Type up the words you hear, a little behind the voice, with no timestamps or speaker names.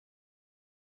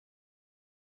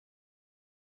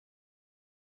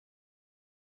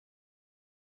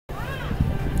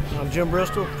Jim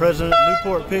Bristol, president of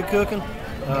Newport Pig Cooking,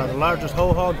 the largest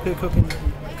whole hog pig cooking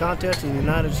contest in the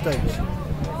United States.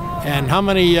 And how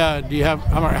many do you have?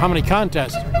 How many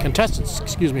contestants?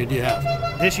 Excuse me, do you have?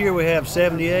 This year we have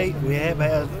 78. We have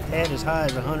had as high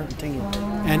as 110.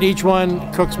 And each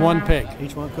one cooks one pig.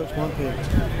 Each one cooks one pig.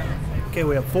 Okay,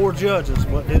 we have 4 judges.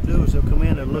 What they'll do is they'll come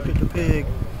in and look at the pig,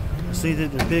 see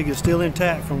that the pig is still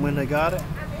intact from when they got it.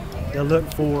 They'll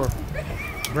look for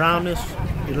brownness.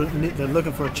 They're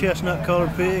looking for a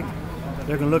chestnut-colored pig.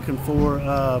 They're looking for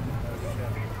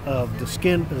the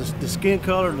skin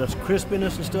color, the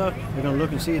crispiness and stuff. They're going to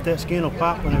look and see if that skin will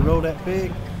pop when they roll that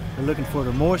pig. They're looking for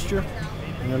the moisture,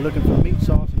 and they're looking for meat,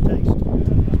 sauce, and taste.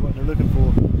 That's what they're looking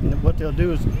for. And what they'll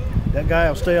do is that guy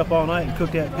will stay up all night and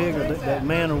cook that pig, or that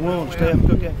man or woman will stay up and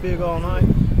cook that pig all night,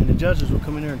 and the judges will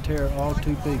come in there and tear it all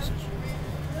 2 pieces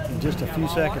in just a few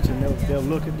seconds, and they'll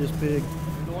look at this pig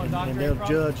and they'll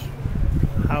judge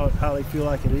how they feel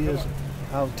like it is,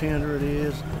 how tender it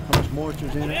is, how much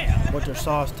moisture's in it, what their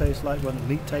sauce tastes like, what the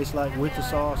meat tastes like with the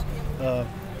sauce.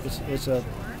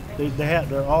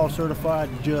 They're all certified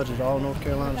judges, all North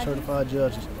Carolina certified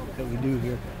judges that we do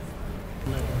here.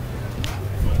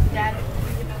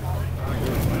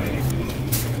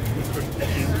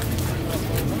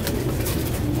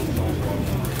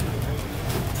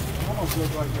 Almost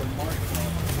look like they're marked.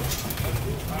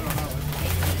 I don't know.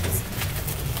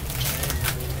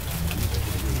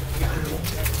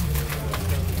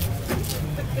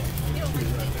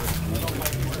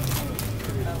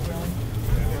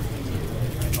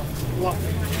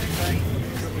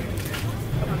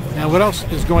 Now, what else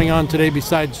is going on today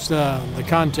besides the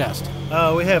contest?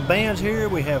 We have bands here,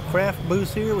 we have craft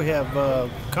booths here, we have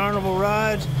carnival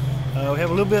rides, we have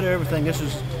a little bit of everything.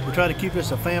 We try to keep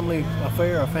this a family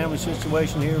affair, a family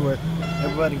situation here where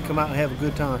everybody can come out and have a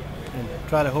good time and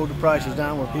try to hold the prices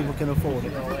down where people can afford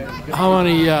it. How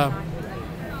many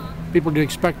people do you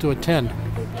expect to attend?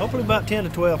 Hopefully about 10 to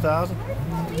 12,000.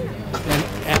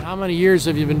 And how many years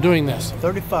have you been doing this?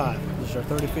 35. This is our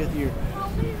 35th year.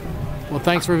 Well,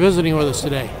 thanks for visiting with us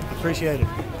today. Appreciate it.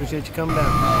 Appreciate you coming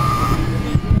down.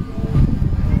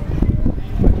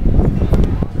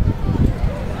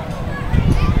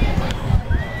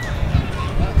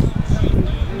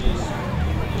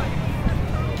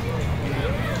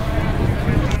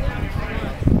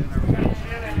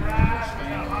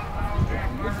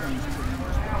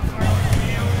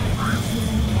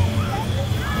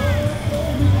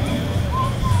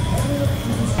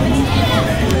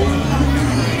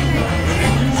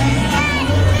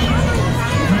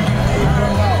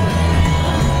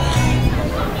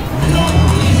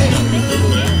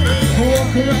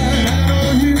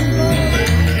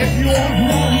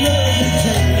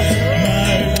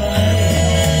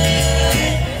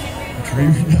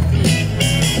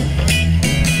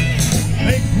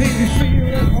 Make me feel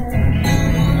at home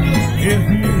if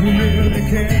you really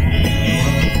care.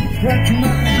 Scratch my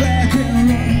back and run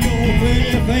your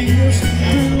pretty fingers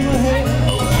through my hair.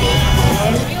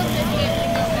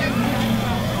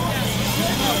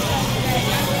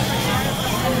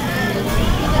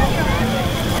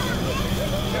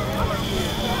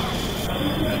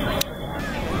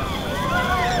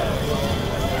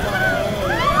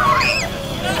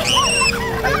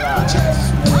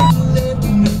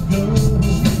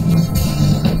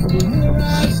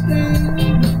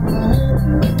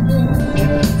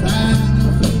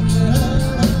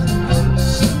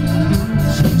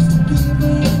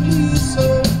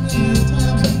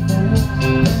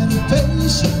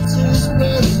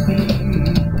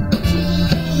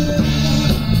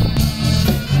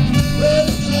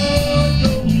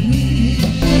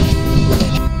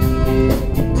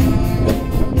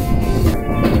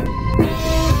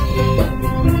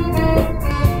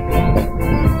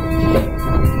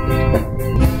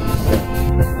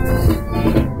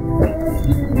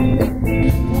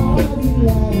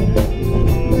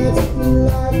 That's the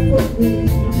life for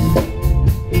me.